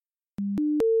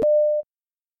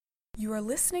You are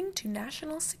listening to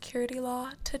National Security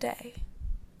Law Today.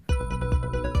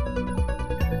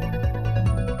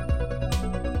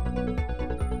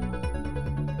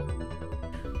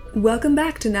 Welcome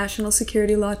back to National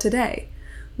Security Law Today.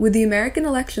 With the American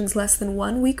elections less than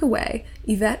 1 week away,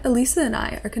 Yvette, Elisa, and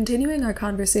I are continuing our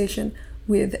conversation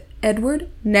with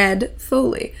Edward Ned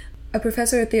Foley, a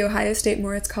professor at The Ohio State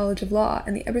Moritz College of Law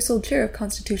and the Ebersole Chair of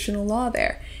Constitutional Law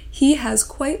there. He has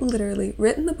quite literally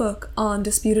written the book on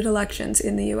disputed elections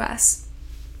in the U.S.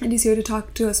 And he's here to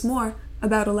talk to us more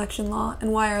about election law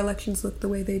and why our elections look the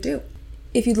way they do.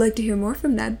 If you'd like to hear more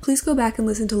from Ned, please go back and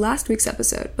listen to last week's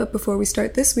episode. But before we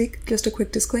start this week, just a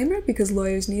quick disclaimer, because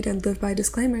lawyers need and live by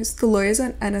disclaimers. The lawyers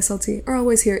at NSLT are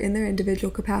always here in their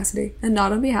individual capacity and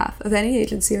not on behalf of any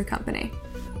agency or company.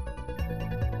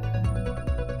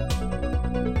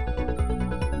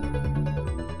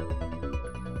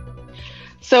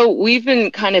 So we've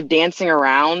been kind of dancing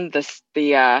around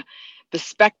the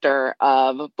specter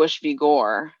of Bush v.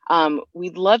 Gore.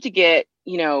 We'd love to get,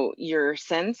 your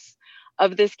sense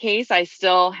of this case. I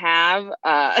still have,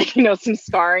 some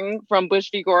scarring from Bush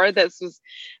v. Gore. This was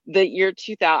the year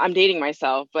 2000. I'm dating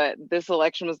myself, but this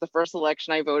election was the first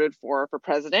election I voted for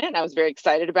president. I was very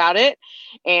excited about it.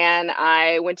 And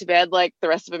I went to bed like the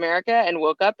rest of America and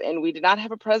woke up and we did not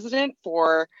have a president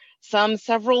for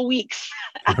several weeks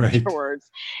afterwards.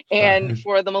 And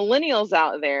for the millennials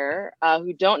out there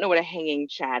who don't know what a hanging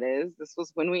chat is, this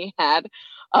was when we had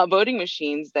voting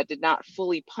machines that did not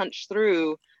fully punch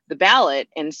through the ballot,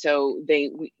 and so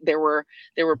there were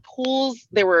pools,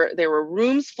 there were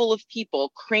rooms full of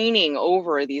people craning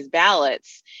over these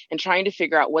ballots and trying to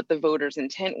figure out what the voters'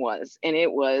 intent was, and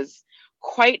it was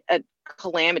quite a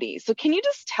calamity. So can you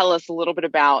just tell us a little bit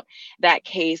about that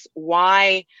case,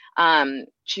 why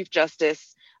Chief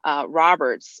Justice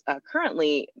Roberts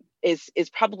currently is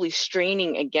probably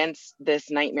straining against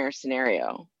this nightmare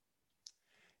scenario?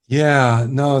 Yeah,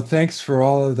 no, thanks for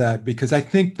all of that, because I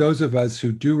think those of us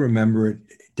who do remember it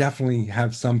definitely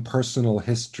have some personal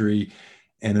history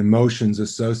and emotions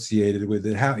associated with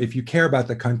it. How, if you care about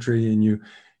the country and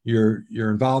you're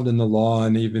involved in the law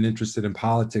and even interested in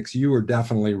politics, you were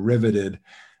definitely riveted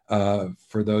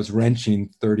for those wrenching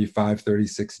 35,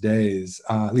 36 days.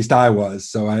 At least I was.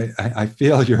 So I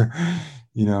feel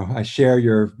I share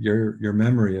your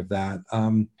memory of that.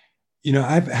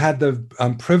 I've had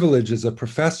the privilege as a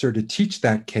professor to teach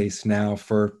that case now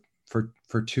for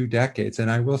 2 decades.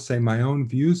 And I will say my own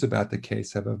views about the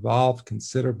case have evolved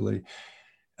considerably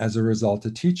as a result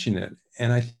of teaching it.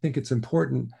 And I think it's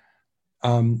important,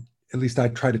 at least I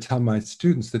try to tell my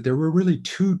students, that there were really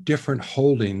 2 different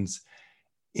holdings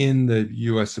in the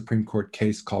US Supreme Court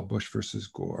case called Bush versus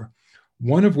Gore,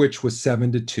 one of which was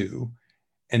 7-2,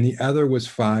 and the other was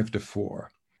 5-4.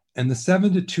 And the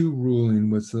 7-2 ruling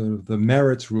was the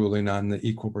merits ruling on the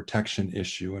equal protection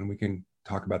issue, and we can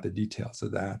talk about the details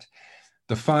of that.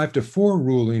 The 5-4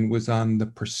 ruling was on the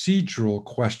procedural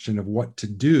question of what to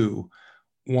do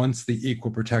once the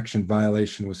equal protection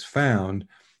violation was found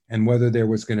and whether there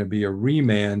was going to be a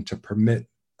remand to permit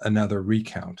another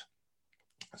recount.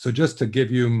 So just to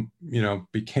give you,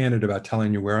 be candid about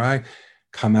telling you where I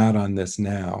come out on this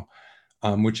now,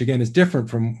 which again is different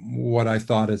from what I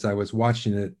thought as I was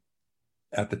watching it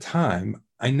at the time.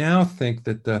 I now think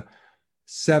that the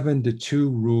 7-2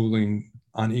 ruling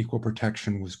on equal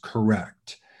protection was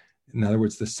correct. In other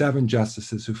words, the 7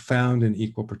 justices who found an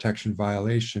equal protection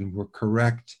violation were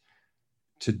correct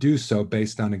to do so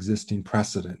based on existing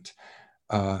precedent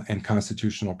and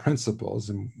constitutional principles.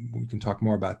 And we can talk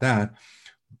more about that.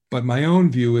 But my own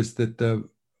view is that the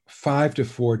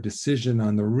 5-4 decision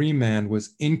on the remand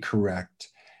was incorrect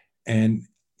and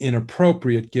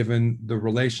inappropriate given the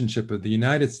relationship of the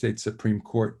United States Supreme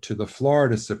Court to the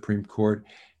Florida Supreme Court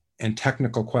and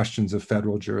technical questions of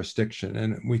federal jurisdiction.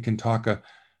 And we can talk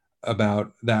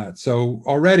about that. So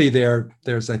already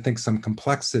there's, I think, some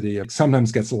complexity. It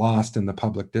sometimes gets lost in the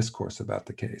public discourse about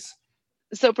the case.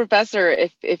 So, Professor,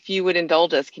 if you would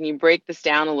indulge us, can you break this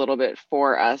down a little bit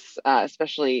for us,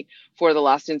 especially for the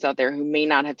law students out there who may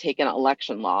not have taken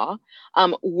election law?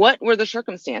 What were the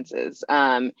circumstances?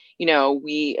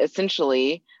 We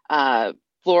essentially,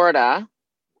 Florida,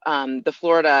 the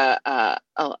Florida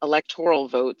electoral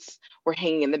votes were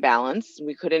hanging in the balance.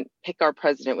 We couldn't pick our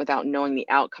president without knowing the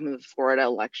outcome of the Florida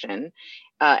election.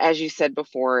 As you said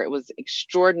before, it was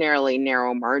extraordinarily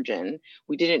narrow margin.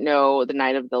 We didn't know the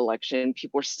night of the election.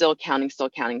 People were still counting,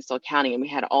 and we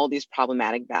had all these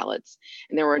problematic ballots.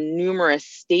 And there were numerous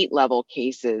state level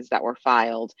cases that were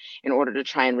filed in order to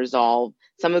try and resolve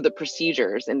some of the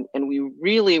procedures. And we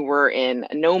really were in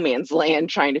no man's land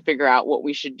trying to figgure out what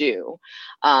we should do.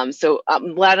 So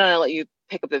I'm glad to let you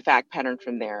pick up the fact pattern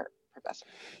from there, Professor.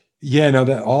 Yeah, no,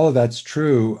 that all of that's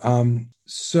true.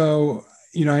 So,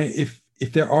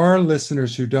 if there are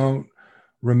listeners who don't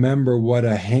remember what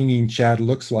a hanging chad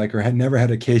looks like or had never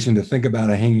had occasion to think about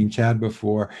a hanging chad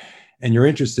before, and you're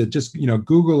interested, just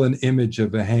Google an image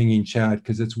of a hanging chad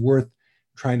because it's worth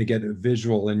trying to get a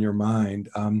visual in your mind.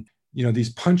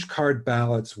 These punch card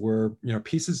ballots were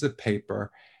pieces of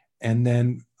paper, and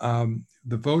then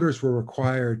the voters were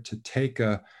required to take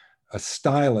a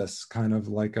stylus, kind of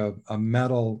like a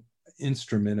metal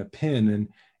instrument, a pin,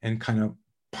 and kind of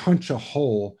punch a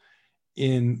hole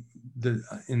in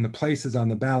the places on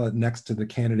the ballot next to the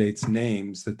candidates'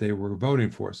 names that they were voting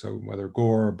for. So whether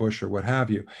Gore or Bush or what have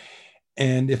you.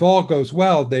 And if all goes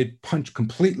well, they'd punch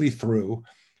completely through,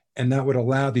 and that would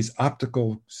allow these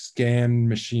optical scan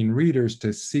machine readers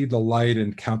to see the light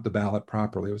and count the ballot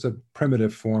properly. It was a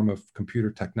primitive form of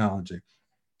computer technology.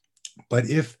 But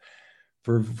if,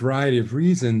 for a variety of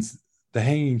reasons, the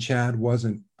hanging chad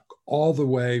wasn't all the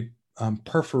way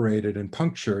perforated and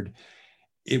punctured,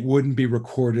 it wouldn't be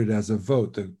recorded as a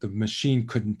vote. The machine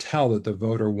couldn't tell that the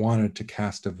voter wanted to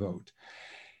cast a vote.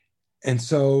 And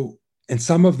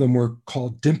some of them were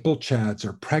called dimple chads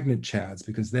or pregnant chads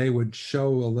because they would show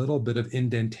a little bit of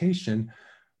indentation,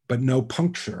 but no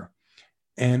puncture.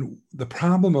 And the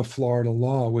problem of Florida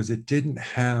law was it didn't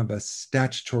have a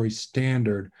statutory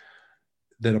standard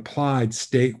that applied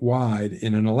statewide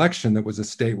in an election that was a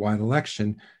statewide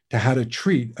election to how to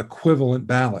treat equivalent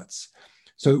ballots.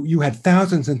 So you had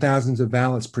thousands and thousands of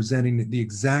ballots presenting the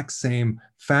exact same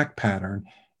fact pattern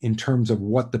in terms of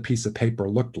what the piece of paper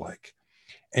looked like.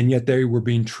 And yet they were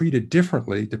being treated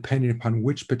differently depending upon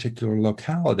which particular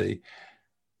locality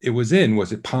it was in.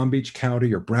 Was it Palm Beach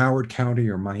County or Broward County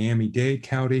or Miami-Dade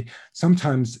County?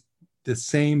 Sometimes the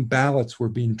same ballots were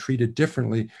being treated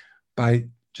differently by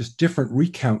just different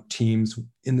recount teams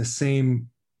in the same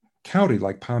county,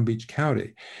 like Palm Beach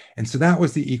County. And so that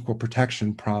was the equal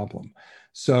protection problem.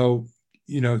 So,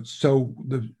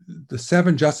 the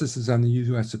 7 justices on the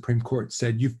U.S. Supreme Court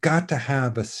said, you've got to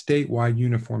have a statewide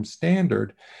uniform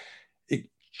standard.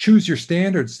 Choose your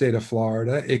standard, state of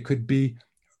Florida. It could be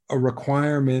a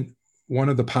requirement. One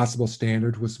of the possible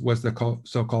standards was the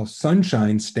so-called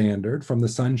sunshine standard from the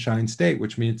Sunshine State,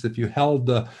 which means if you held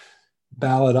the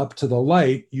ballot up to the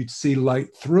light, you'd see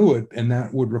light through it, and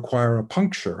that would require a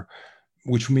puncture,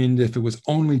 which means if it was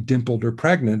only dimpled or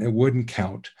pregnant, it wouldn't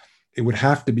count. It would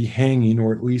have to be hanging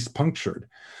or at least punctured.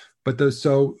 But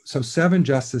so 7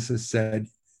 justices said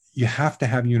you have to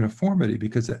have uniformity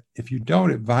because if you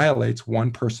don't, it violates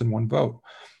one person, one vote.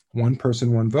 One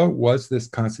person, one vote was this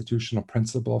constitutional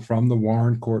principle from the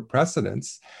Warren Court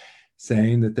precedents,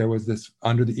 saying that there was this,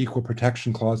 under the Equal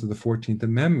Protection Clause of the 14th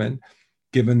Amendment,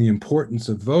 given the importance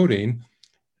of voting,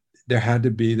 there had to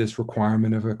be this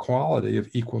requirement of equality, of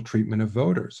equal treatment of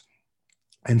voters.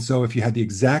 And so if you had the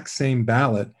exact same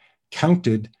ballot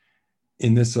counted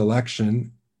in this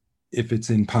election, if it's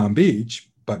in Palm Beach,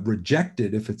 but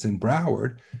rejected if it's in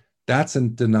Broward, that's a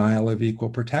denial of equal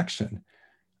protection.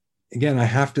 Again, I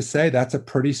have to say that's a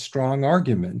pretty strong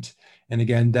argument. And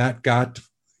again, that got,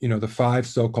 the 5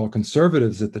 so-called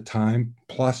conservatives at the time,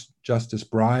 plus Justice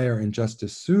Breyer and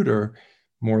Justice Souter,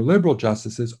 more liberal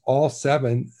justices, all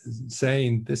 7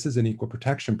 saying this is an equal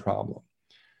protection problem.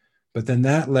 But then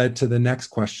that led to the next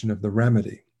question of the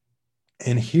remedy.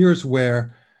 And here's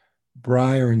where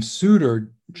Breyer and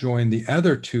Souter joined the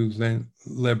other 2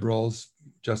 liberals,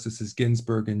 Justices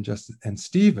Ginsburg and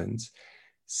Stevens,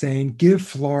 saying, give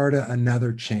Florida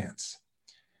another chance.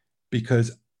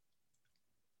 Because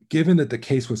given that the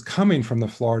case was coming from the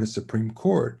Florida Supreme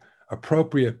Court,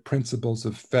 appropriate principles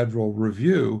of federal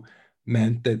review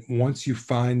meant that once you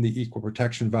find the equal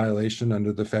protection violation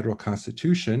under the federal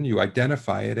Constitution, you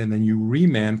identify it and then you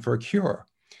remand for a cure.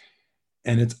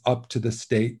 And it's up to the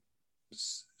state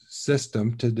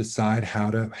system to decide how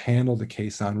to handle the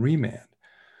case on remand.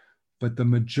 But the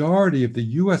majority of the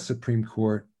US Supreme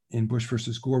Court in Bush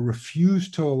versus Gore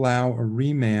refused to allow a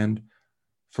remand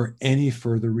for any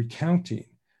further recounting,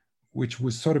 which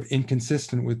was sort of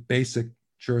inconsistent with basic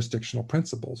jurisdictional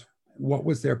principles. What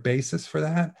was their basis for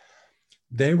that?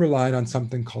 They relied on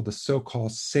something called the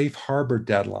so-called safe harbor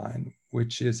deadline,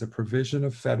 which is a provision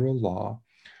of federal law.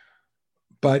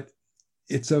 But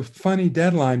it's a funny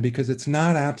deadline because it's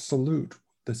not absolute.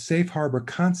 The safe harbor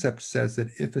concept says that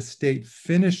if a state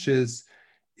finishes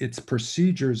its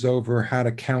procedures over how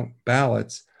to count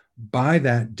ballots by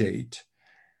that date,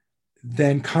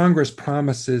 then Congress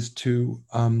promises to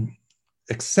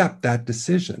accept that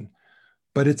decision.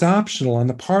 But it's optional on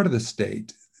the part of the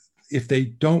state. If they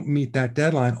don't meet that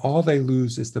deadline, all they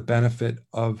lose is the benefit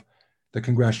of the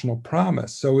congressional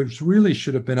promise. So it really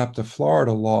should have been up to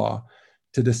Florida law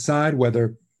to decide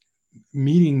whether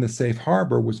meeting the safe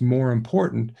harbor was more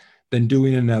important than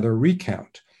doing another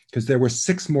recount, because there were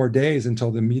 6 more days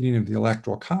until the meeting of the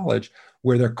Electoral College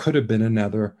where there could have been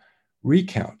another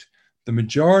recount. The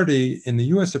majority in the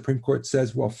US Supreme Court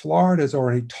says, well, Florida has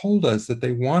already told us that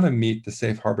they want to meet the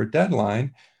safe harbor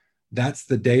deadline. That's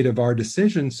the date of our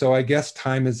decision, so I guess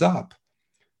time is up.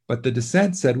 But the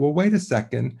dissent said, well, wait a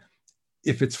second.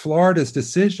 If it's Florida's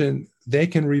decision, they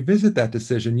can revisit that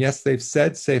decision. Yes, they've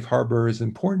said safe harbor is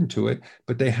important to it,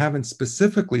 but they haven't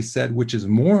specifically said which is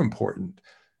more important,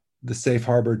 the safe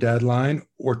harbor deadline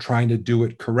or trying to do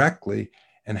it correctly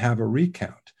and have a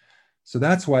recount. So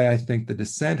that's why I think the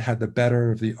dissent had the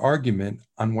better of the argument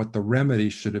on what the remedy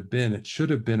should have been. It should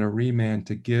have been a remand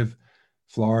to give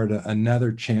Florida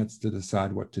another chance to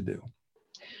decide what to do.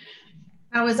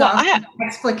 That was awesome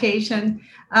explication,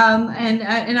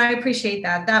 and I appreciate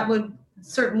that. That would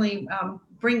certainly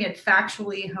bring it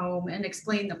factually home and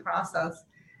explain the process.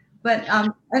 But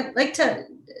I'd like to,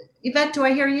 Yvette, do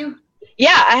I hear you?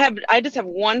 Yeah, I just have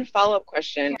one follow-up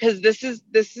question, because this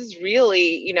is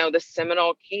really, the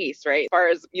seminal case, right? As far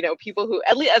as, people who,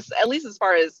 at least as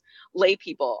far as lay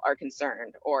people are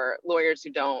concerned, or lawyers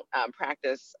who don't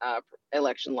practice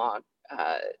election law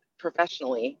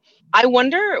professionally. I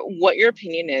wonder what your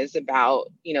opinion is about,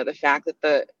 the fact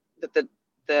that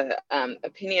the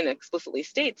opinion explicitly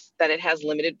states that it has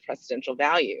limited precedential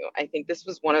value. I think this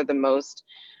was one of the most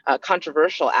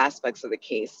controversial aspects of the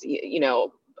case,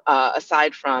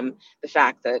 aside from the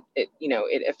fact that it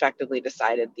effectively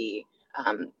decided the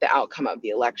outcome of the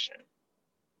election.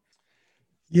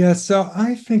 Yeah, so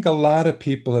I think a lot of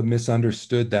people have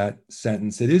misunderstood that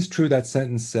sentence. It is true that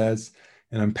sentence says,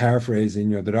 and I'm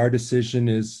paraphrasing, that our decision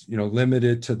is,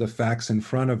 limited to the facts in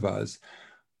front of us.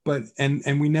 But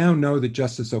and we now know that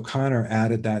Justice O'Connor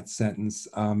added that sentence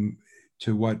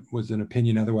to what was an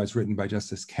opinion otherwise written by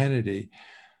Justice Kennedy.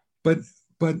 But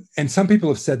some people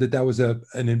have said that was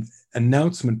an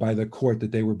announcement by the court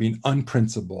that they were being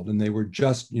unprincipled and they were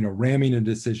just, ramming a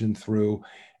decision through,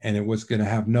 and it was going to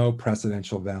have no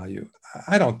precedential value.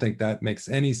 I don't think that makes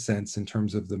any sense in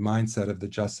terms of the mindset of the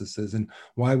justices, and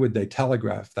why would they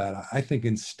telegraph that? I think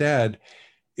instead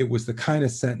it was the kind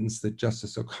of sentence that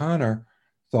Justice O'Connor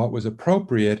thought was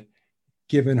appropriate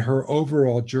given her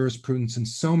overall jurisprudence in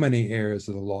so many areas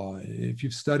of the law. If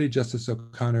you've studied Justice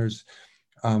O'Connor's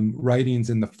writings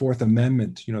in the Fourth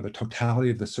Amendment, the totality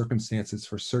of the circumstances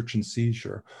for search and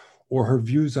seizure, or her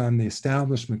views on the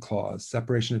Establishment Clause,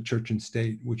 separation of church and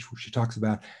state, which she talks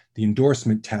about the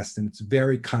endorsement test, and it's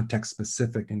very context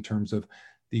specific in terms of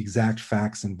the exact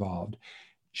facts involved.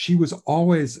 She was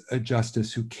always a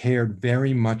justice who cared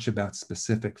very much about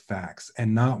specific facts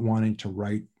and not wanting to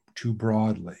write too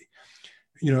broadly.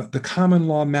 The common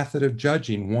law method of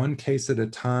judging, one case at a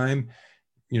time,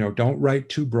 don't write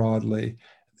too broadly.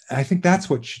 I think that's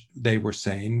what they were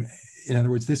saying. In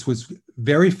other words, this was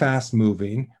very fast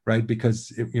moving, right?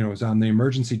 Because it was on the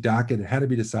emergency docket. It had to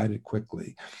be decided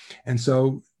quickly. And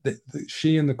so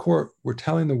she and the court were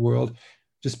telling the world,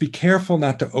 just be careful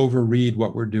not to overread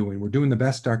what we're doing. We're doing the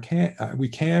best we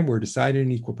can. We're deciding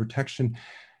an equal protection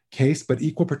case, but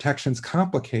equal protection is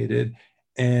complicated.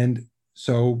 And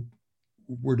so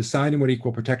we're deciding what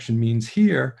equal protection means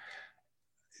here,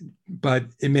 but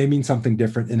it may mean something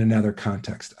different in another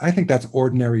context. I think that's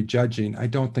ordinary judging. I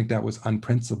don't think that was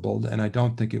unprincipled. And I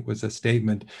don't think it was a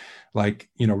statement like,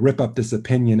 rip up this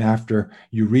opinion after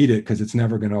you read it because it's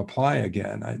never going to apply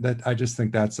again. I just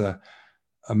think that's a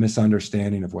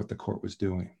misunderstanding of what the court was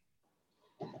doing.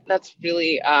 That's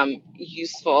really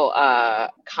useful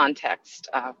context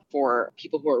for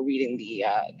people who are reading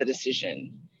the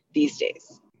decision these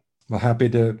days. Well, happy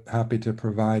to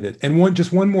provide it. And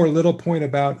just one more little point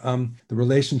about the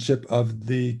relationship of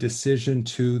the decision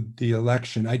to the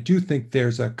election. I do think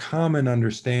there's a common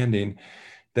understanding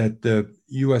that the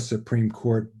U.S. Supreme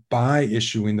Court, by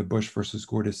issuing the Bush versus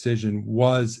Gore decision,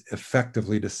 was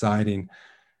effectively deciding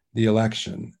the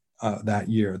election that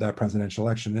year, that presidential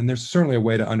election. And there's certainly a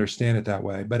way to understand it that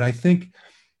way. But I think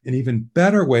an even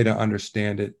better way to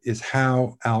understand it is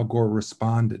how Al Gore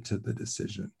responded to the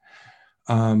decision.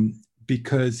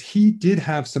 Because he did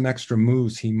have some extra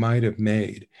moves he might have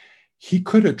made. He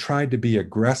could have tried to be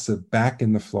aggressive back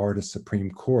in the Florida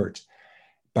Supreme Court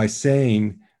by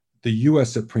saying the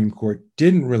US Supreme Court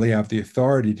didn't really have the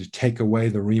authority to take away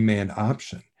the remand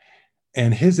option.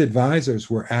 And his advisors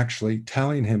were actually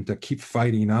telling him to keep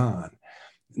fighting on.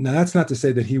 Now, that's not to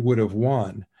say that he would have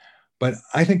won, but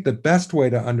I think the best way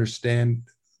to understand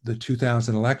the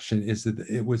 2000 election is that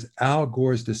it was Al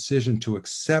Gore's decision to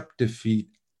accept defeat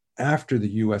after the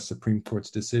US Supreme Court's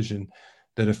decision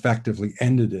that effectively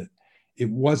ended it. It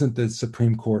wasn't the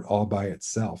Supreme Court all by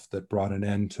itself that brought an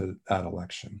end to that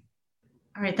election.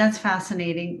 All right, that's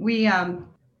fascinating.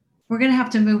 We're going to have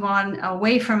to move on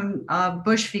away from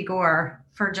Bush v. Gore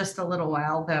for just a little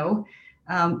while, though.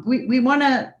 We want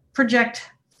to project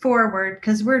forward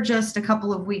because we're just a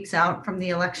couple of weeks out from the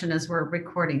election as we're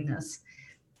recording this.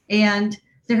 And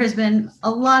there has been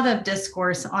a lot of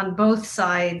discourse on both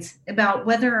sides about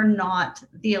whether or not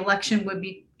the election results would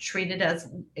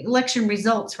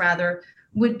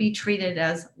be treated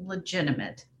as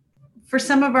legitimate. For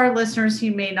some of our listeners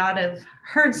who may not have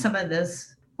heard some of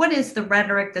this, what is the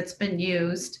rhetoric that's been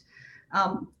used?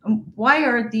 Why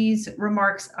are these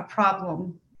remarks a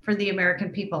problem for the American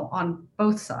people on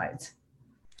both sides?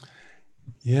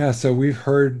 Yeah, so we've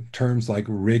heard terms like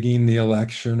rigging the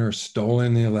election or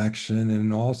stolen the election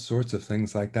and all sorts of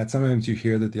things like that. Sometimes you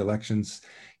hear that the election's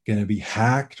going to be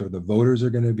hacked, or the voters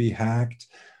are going to be hacked,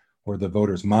 or the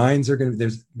voters' minds are going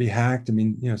to be hacked. I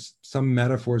mean, some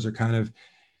metaphors are kind of,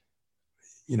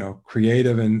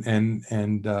 creative and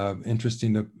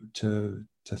interesting to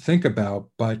think about.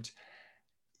 But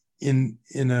in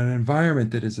an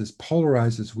environment that is as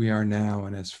polarized as we are now,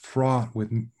 and as fraught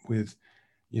with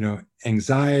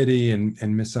anxiety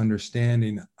and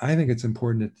misunderstanding, I think it's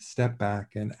important to step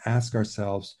back and ask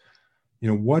ourselves,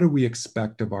 what do we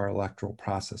expect of our electoral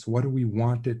process? What do we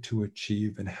want it to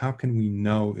achieve? And how can we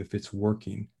know if it's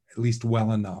working, at least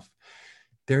well enough?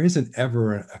 There isn't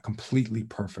ever a completely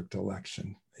perfect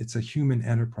election. It's a human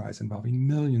enterprise involving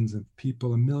millions of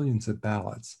people and millions of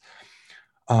ballots.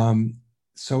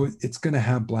 So it's going to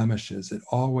have blemishes. It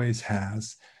always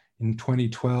has. In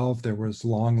 2012, there was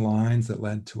long lines that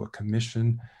led to a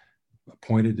commission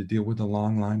appointed to deal with the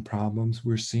long line problems.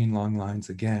 We're seeing long lines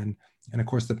again. And of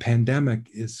course, the pandemic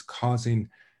is causing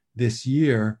this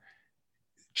year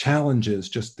challenges,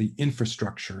 just the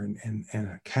infrastructure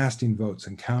and casting votes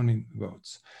and counting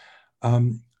votes.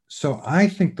 So I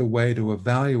think the way to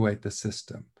evaluate the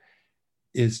system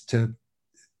is to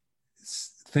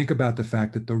think about the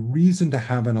fact that the reason to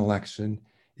have an election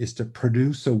is to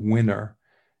produce a winner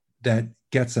that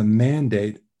gets a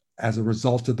mandate as a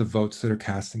result of the votes that are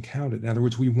cast and counted. In other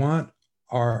words, we want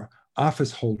our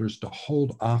office holders to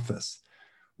hold office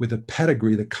with a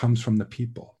pedigree that comes from the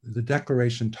people. The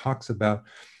Declaration talks about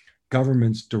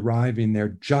governments deriving their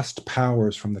just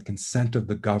powers from the consent of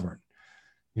the governed.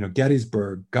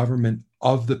 Gettysburg, government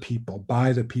of the people,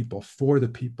 by the people, for the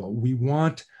people. We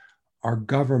want our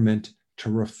government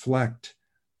to reflect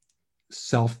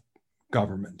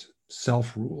self-government,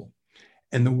 self-rule.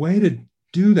 And the way to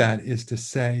do that is to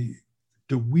say,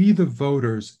 do we, the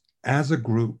voters, as a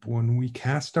group, when we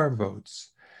cast our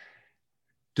votes,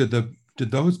 do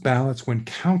those ballots, when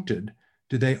counted,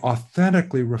 do they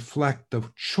authentically reflect the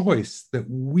choice that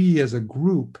we as a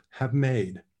group have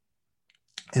made?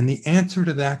 And the answer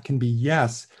to that can be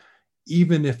yes,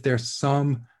 even if there's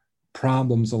some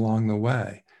problems along the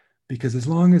way. Because as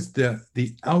long as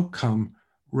the outcome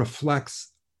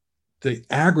reflects the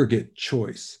aggregate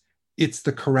choice, it's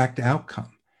the correct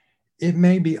outcome. It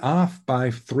may be off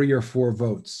by 3 or 4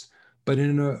 votes, but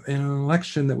in an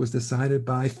election that was decided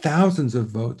by thousands of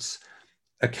votes,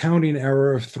 a counting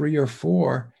error of 3 or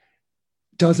 4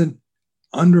 doesn't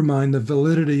undermine the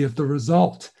validity of the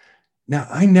result. Now,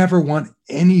 I never want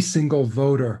any single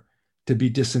voter to be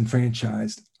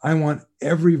disenfranchised. I want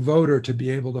every voter to be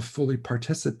able to fully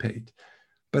participate.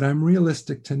 But I'm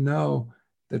realistic to know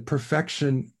that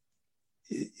perfection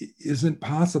isn't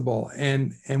possible,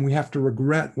 and we have to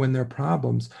regret when there are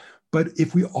problems. But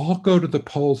if we all go to the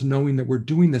polls knowing that we're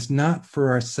doing this not for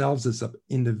ourselves as an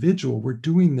individual, we're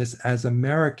doing this as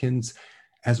Americans,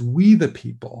 as we the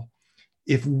people,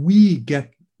 if we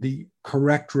get the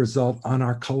correct result on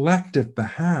our collective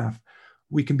behalf,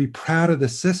 we can be proud of the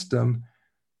system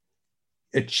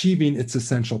achieving its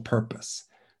essential purpose.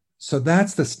 So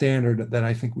that's the standard that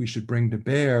I think we should bring to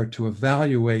bear to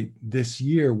evaluate this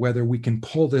year, whether we can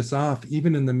pull this off,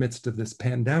 even in the midst of this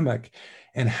pandemic,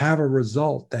 and have a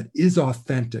result that is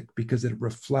authentic because it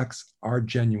reflects our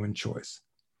genuine choice.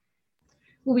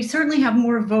 Well, we certainly have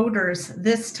more voters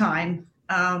this time.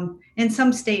 In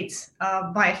some states,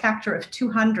 by a factor of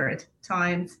 200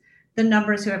 times the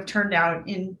numbers who have turned out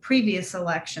in previous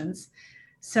elections.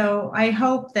 So I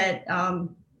hope that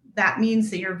that means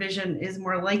that your vision is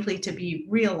more likely to be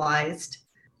realized.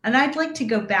 And I'd like to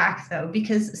go back, though,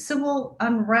 because civil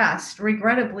unrest,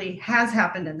 regrettably, has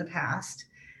happened in the past.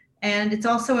 And it's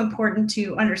also important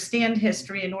to understand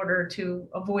history in order to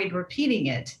avoid repeating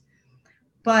it.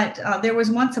 But there was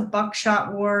once a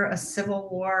buckshot war, a civil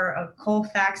war, a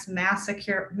Colfax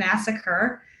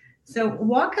massacre. So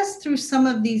walk us through some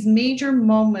of these major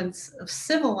moments of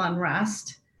civil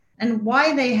unrest and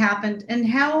why they happened and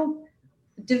how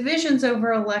divisions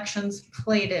over elections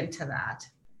played into that.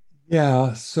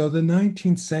 Yeah, so the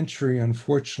 19th century,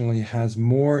 unfortunately, has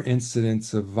more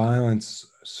incidents of violence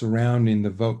surrounding the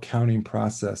vote counting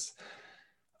process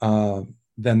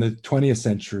than the 20th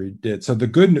century did. So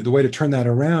the way to turn that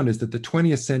around is that the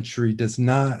 20th century does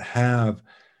not have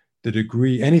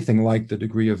anything like the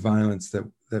degree of violence that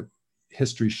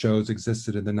history shows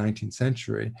existed in the 19th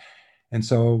century. And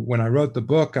so when I wrote the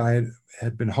book, I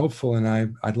had been hopeful,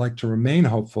 and I'd like to remain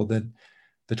hopeful that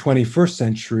the 21st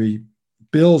century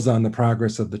builds on the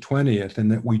progress of the 20th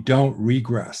and that we don't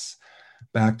regress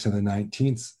back to the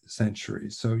 19th century.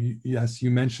 So yes, you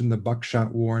mentioned the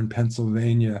Buckshot War in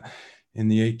Pennsylvania in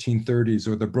the 1830s,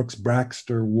 or the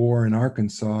Brooks-Baxter War in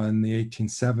Arkansas in the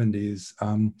 1870s.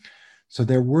 So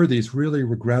there were these really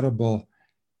regrettable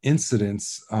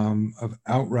incidents of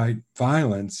outright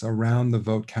violence around the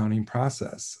vote counting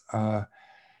process.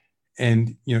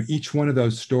 And each one of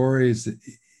those stories,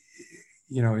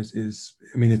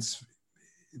 it's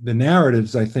the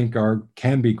narratives, I think,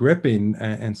 can be gripping,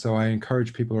 and so I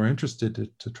encourage people who are interested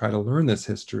to try to learn this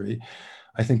history.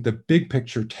 I think the big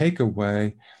picture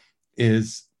takeaway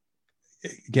is,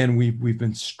 again, we've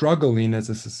been struggling as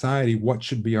a society. What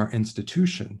should be our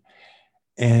institution?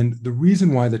 And the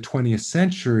reason why the 20th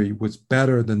century was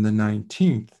better than the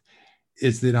 19th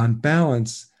is that, on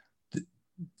balance,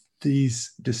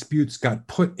 these disputes got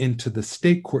put into the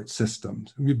state court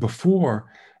systems.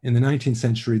 Before, in the 19th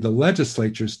century, the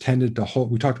legislatures tended to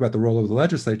hold, we talked about the role of the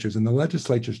legislatures, and the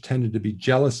legislatures tended to be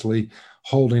jealously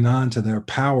holding on to their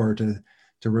power to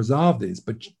resolve these.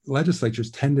 But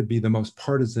legislatures tend to be the most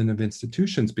partisan of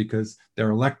institutions because they're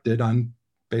elected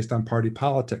based on party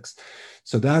politics.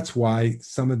 So that's why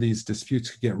some of these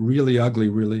disputes could get really ugly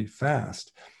really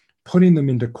fast. Putting them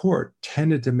into court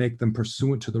tended to make them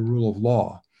pursuant to the rule of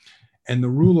law. And the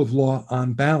rule of law,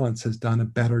 on balance, has done a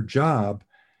better job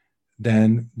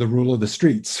than the rule of the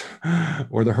streets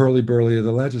or the hurly-burly of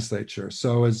the legislature.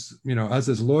 So as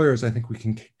lawyers, I think we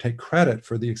can take credit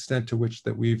for the extent to which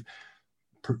that we've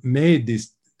made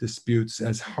these disputes,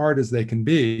 as hard as they can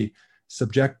be,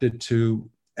 subjected to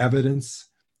evidence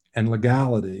and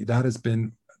legality. That has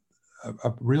been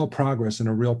a real progress, and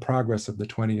a real progress of the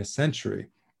 20th century.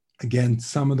 Again,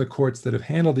 some of the courts that have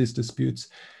handled these disputes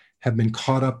have been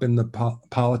caught up in the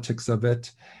politics of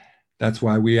it. That's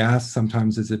why we ask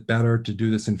sometimes, is it better to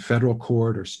do this in federal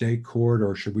court or state court,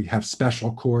 or should we have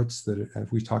special courts that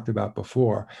we talked about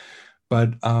before?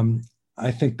 But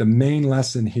I think the main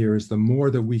lesson here is the more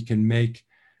that we can make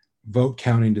vote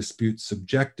counting disputes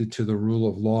subjected to the rule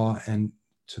of law and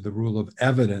to the rule of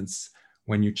evidence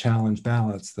when you challenge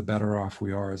ballots, the better off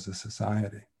we are as a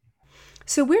society.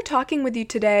 So we're talking with you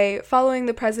today following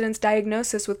the president's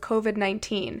diagnosis with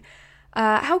COVID-19.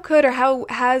 How could or how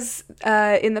has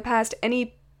in the past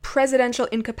any presidential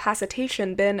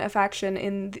incapacitation been a factor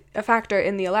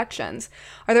in the elections?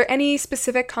 Are there any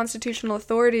specific constitutional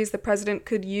authorities the president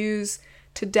could use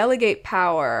to delegate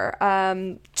power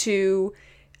to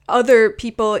other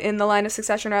people in the line of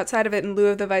succession or outside of it in lieu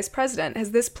of the vice president?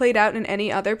 Has this played out in any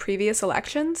other previous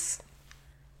elections?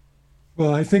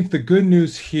 Well, I think the good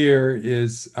news here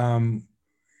is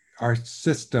our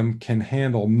system can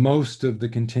handle most of the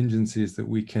contingencies that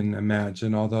we can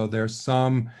imagine, although there's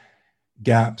some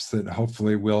gaps that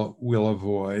hopefully we'll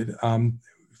avoid.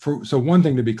 So one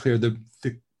thing to be clear, the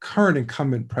current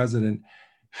incumbent president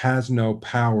has no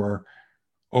power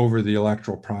over the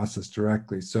electoral process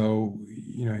directly. So,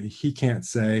 he can't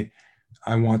say,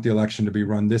 I want the election to be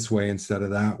run this way instead of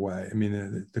that way. I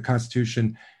mean, the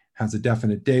Constitution has a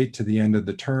definite date to the end of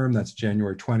the term. That's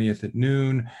January 20th at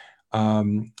noon.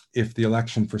 If the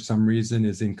election for some reason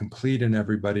is incomplete and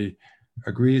everybody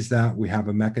agrees that, we have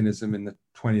a mechanism in the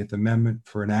 20th Amendment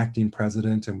for an acting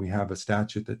president, and we have a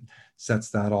statute that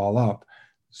sets that all up.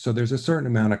 So there's a certain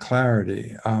amount of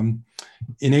clarity.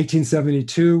 In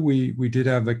 1872, we did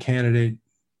have a candidate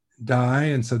die,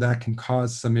 and so that can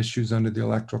cause some issues under the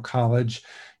Electoral College.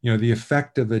 The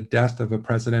effect of the death of a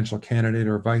presidential candidate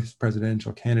or vice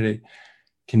presidential candidate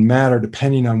can matter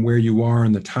depending on where you are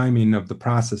in the timing of the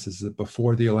process. Is it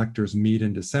before the electors meet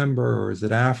in December, or is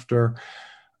it after?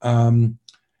 And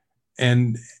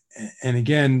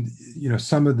again,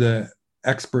 some of the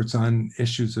experts on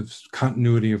issues of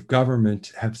continuity of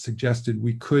government have suggested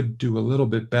we could do a little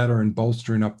bit better in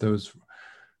bolstering up those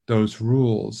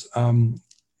rules.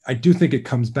 I do think it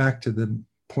comes back to the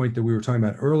point that we were talking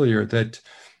about earlier, that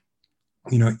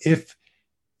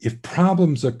if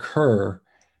problems occur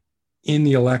in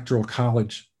the Electoral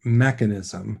College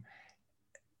mechanism,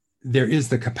 there is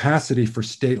the capacity for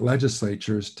state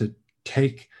legislatures to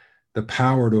take the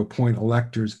power to appoint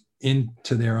electors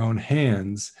into their own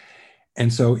hands.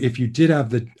 And so if you did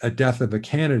have a death of a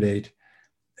candidate,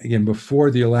 again, before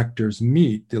the electors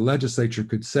meet, the legislature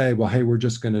could say, well, hey, we're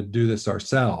just going to do this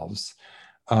ourselves,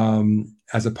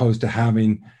 as opposed to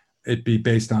having it be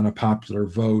based on a popular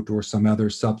vote or some other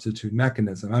substitute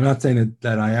mechanism. I'm not saying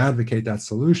that I advocate that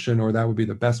solution or that would be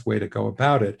the best way to go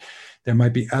about it. There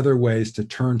might be other ways to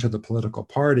turn to the political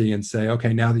party and say,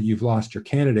 okay, now that you've lost your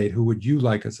candidate, who would you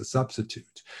like as a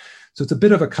substitute? So it's a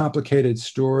bit of a complicated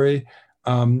story.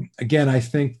 Again, I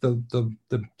think the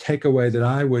takeaway that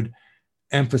I would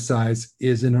emphasize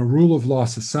is, in a rule of law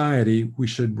society, we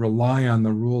should rely on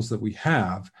the rules that we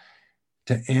have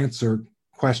to answer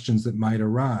questions that might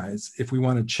arise. If we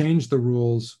want to change the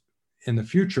rules in the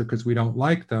future because we don't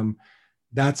like them,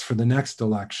 that's for the next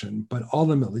election. But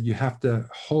ultimately, you have to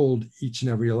hold each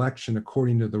and every election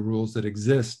according to the rules that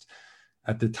exist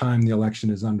at the time the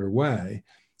election is underway.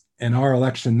 And our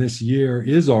election this year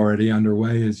is already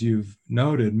underway, as you've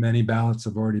noted. Many ballots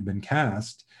have already been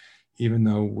cast, even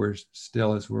though we're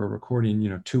still, as we're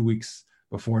recording, 2 weeks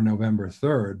before November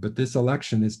 3rd. But this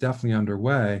election is definitely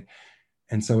underway.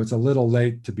 And so it's a little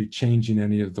late to be changing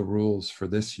any of the rules for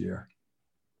this year.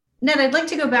 Ned, I'd like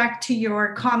to go back to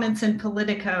your comments in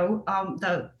Politico.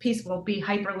 The piece will be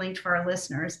hyperlinked for our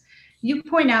listeners. You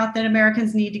point out that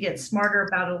Americans need to get smarter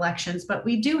about elections, but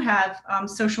we do have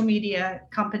social media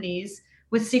companies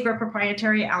with secret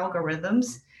proprietary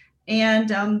algorithms,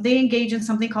 and they engage in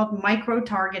something called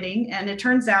micro-targeting. And it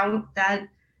turns out that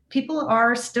people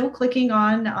are still clicking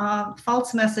on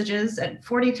false messages at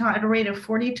a rate of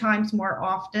 40 times more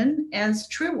often as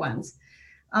true ones.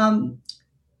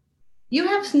 You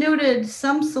have noted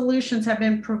some solutions have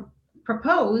been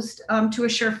proposed to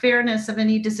assure fairness of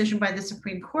any decision by the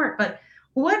Supreme Court, but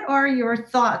what are your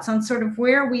thoughts on sort of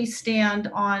where we stand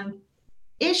on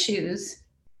issues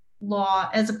law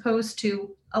as opposed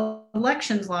to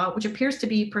elections law, which appears to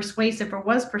be persuasive or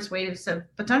was persuasive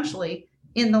potentially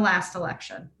in the last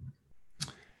election?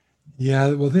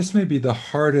 Yeah, well, this may be the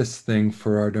hardest thing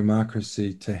for our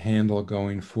democracy to handle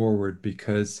going forward,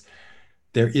 because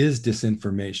there is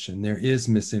disinformation, there is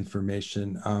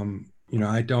misinformation.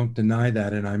 I don't deny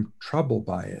that, and I'm troubled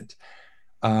by it.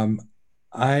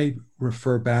 I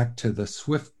refer back to the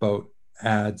Swift boat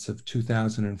ads of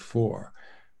 2004,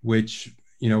 which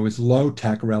is low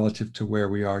tech relative to where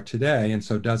we are today, and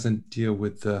so doesn't deal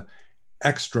with the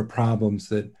extra problems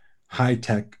that high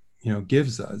tech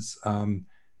gives us.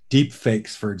 Deep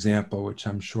fakes, for example, which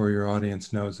I'm sure your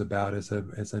audience knows about as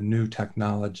a new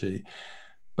technology.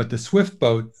 But the Swift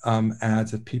boat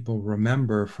ads that people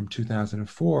remember from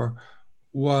 2004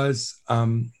 was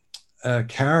a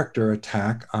character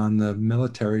attack on the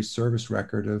military service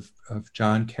record of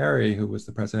John Kerry, who was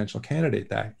the presidential candidate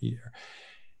that year.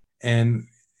 And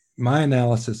my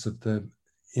analysis of the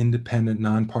independent,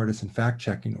 nonpartisan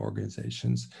fact-checking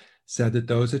organizations said that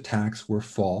those attacks were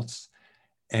false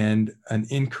and an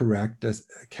incorrect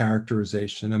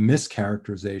characterization, a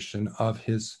mischaracterization of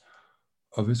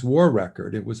his war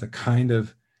record. It was a kind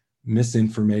of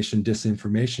misinformation,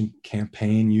 disinformation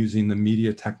campaign using the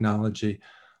media technology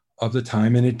of the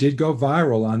time, and it did go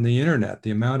viral on the internet.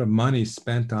 The amount of money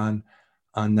spent on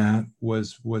that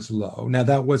was low. Now,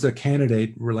 that was a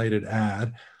candidate-related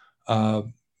ad,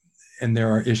 and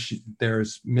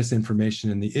there's misinformation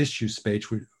in the issue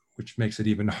space, which makes it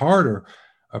even harder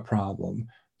a problem.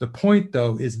 The point,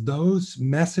 though, is those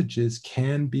messages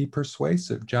can be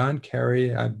persuasive. John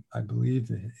Kerry, I believe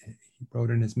he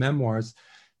wrote in his memoirs,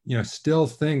 still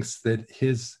thinks that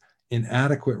his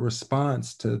inadequate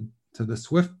response to the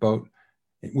Swift boat,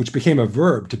 which became a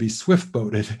verb, to be swift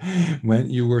boated,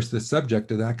 when you were the subject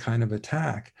of that kind of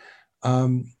attack.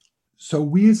 So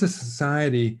we as a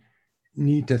society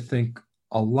need to think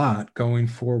a lot going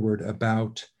forward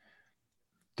about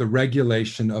the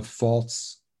regulation of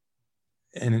false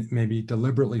and maybe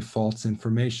deliberately false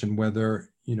information, whether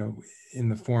in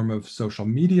the form of social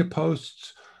media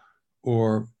posts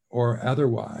or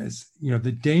otherwise.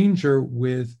 The danger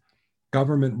with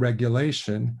government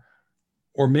regulation,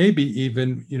 or maybe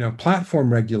even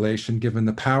platform regulation, given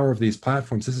the power of these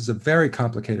platforms. This is a very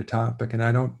complicated topic, and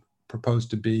I don't propose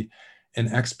to be an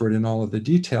expert in all of the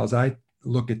details. I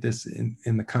look at this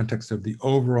in the context of the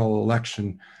overall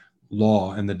election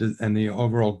law and the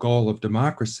overall goal of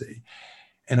democracy.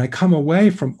 And I come away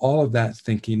from all of that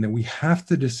thinking that we have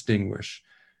to distinguish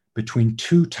between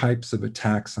two types of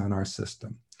attacks on our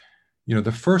system. The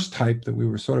first type that we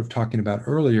were sort of talking about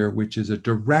earlier, which is a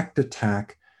direct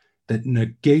attack that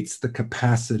negates the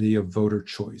capacity of voter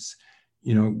choice.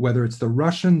 whether it's the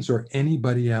Russians or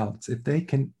anybody else, if they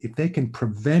can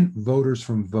prevent voters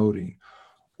from voting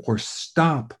or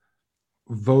stop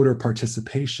voter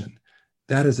participation,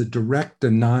 that is a direct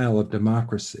denial of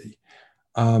democracy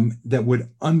that would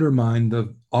undermine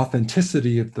the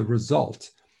authenticity of the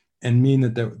result and mean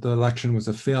that the election was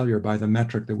a failure by the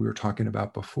metric that we were talking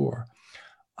about before.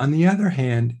 On the other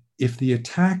hand, if the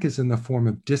attack is in the form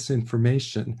of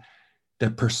disinformation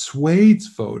that persuades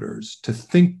voters to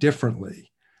think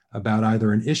differently about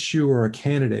either an issue or a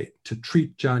candidate, to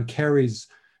treat John Kerry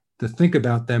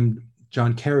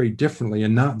differently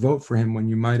and not vote for him when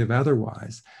you might have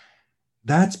otherwise,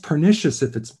 that's pernicious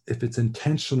if it's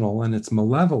intentional and it's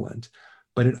malevolent,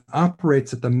 but it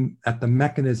operates at the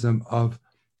mechanism of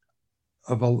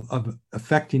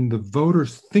affecting the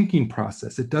voter's thinking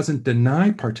process. It doesn't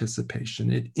deny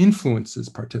participation, it influences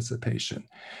participation.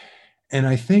 And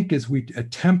I think as we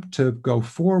attempt to go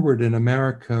forward in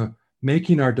America,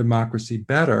 making our democracy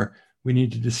better, we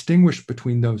need to distinguish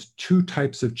between those two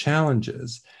types of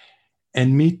challenges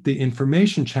and meet the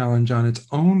information challenge on its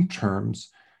own terms,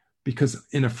 because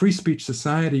in a free speech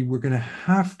society, we're going to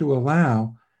have to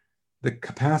allow the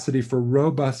capacity for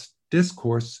robust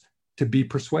discourse to be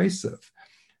persuasive.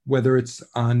 Whether it's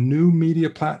on new media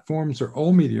platforms or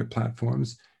old media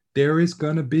platforms, there is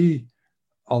going to be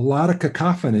a lot of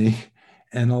cacophony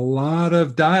and a lot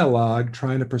of dialogue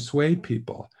trying to persuade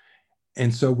people.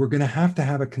 And so we're going to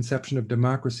have a conception of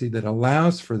democracy that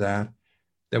allows for that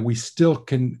we still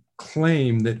can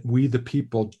claim that we, the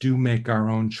people, do make our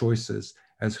own choices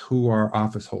as who our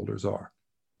office holders are.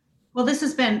 Well, this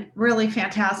has been really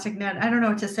fantastic, Ned. I don't know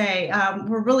what to say.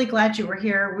 We're really glad you were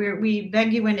here. We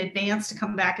beg you in advance to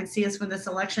come back and see us when this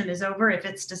election is over, if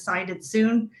it's decided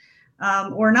soon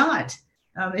or not.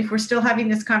 If we're still having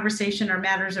this conversation, our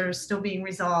matters are still being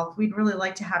resolved, we'd really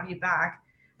like to have you back.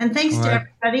 And thanks to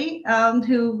everybody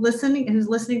who's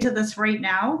listening to this right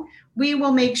now. We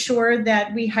will make sure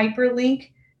that we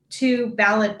hyperlink to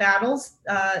Ballot Battles,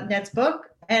 Ned's book,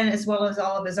 and as well as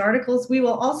all of his articles. We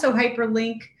will also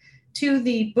hyperlink to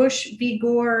the Bush v.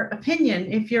 Gore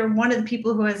opinion if you're one of the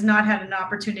people who has not had an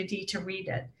opportunity to read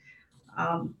it.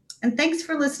 And thanks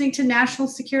for listening to National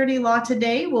Security Law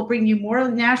Today. We'll bring you more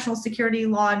national security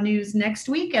law news next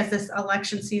week as this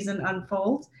election season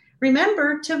unfolds.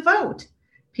 Remember to vote.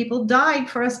 People died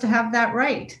for us to have that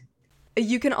right.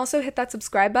 You can also hit that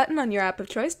subscribe button on your app of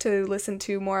choice to listen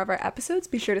to more of our episodes.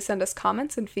 Be sure to send us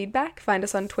comments and feedback. Find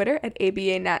us on Twitter at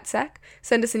ABANatSec.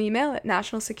 Send us an email at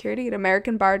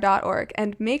nationalsecurity@americanbar.org.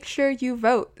 And make sure you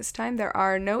vote. This time there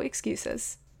are no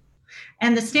excuses.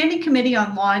 And the Standing Committee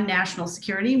on Law and National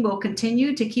Security will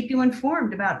continue to keep you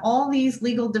informed about all these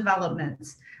legal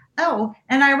developments. Oh,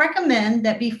 and I recommend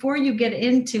that before you get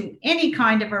into any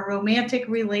kind of a romantic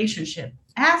relationship,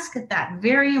 ask that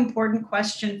very important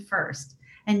question first.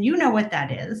 And you know what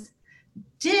that is.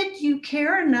 Did you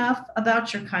care enough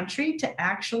about your country to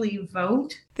actually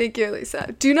vote? Thank you,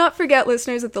 Lisa. Do not forget,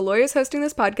 listeners, that the lawyers hosting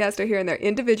this podcast are here in their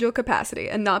individual capacity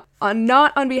and not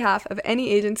on behalf of any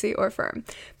agency or firm.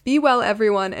 Be well,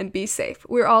 everyone, and be safe.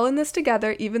 We're all in this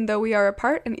together, even though we are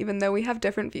apart and even though we have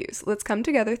different views. Let's come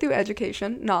together through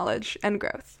education, knowledge, and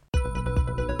growth.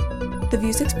 The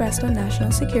views expressed on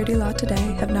National Security Law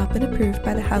Today have not been approved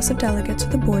by the House of Delegates or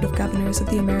the Board of Governors of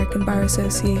the American Bar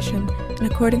Association,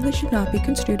 and accordingly should not be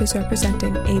construed as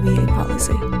representing ABA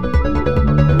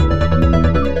policy.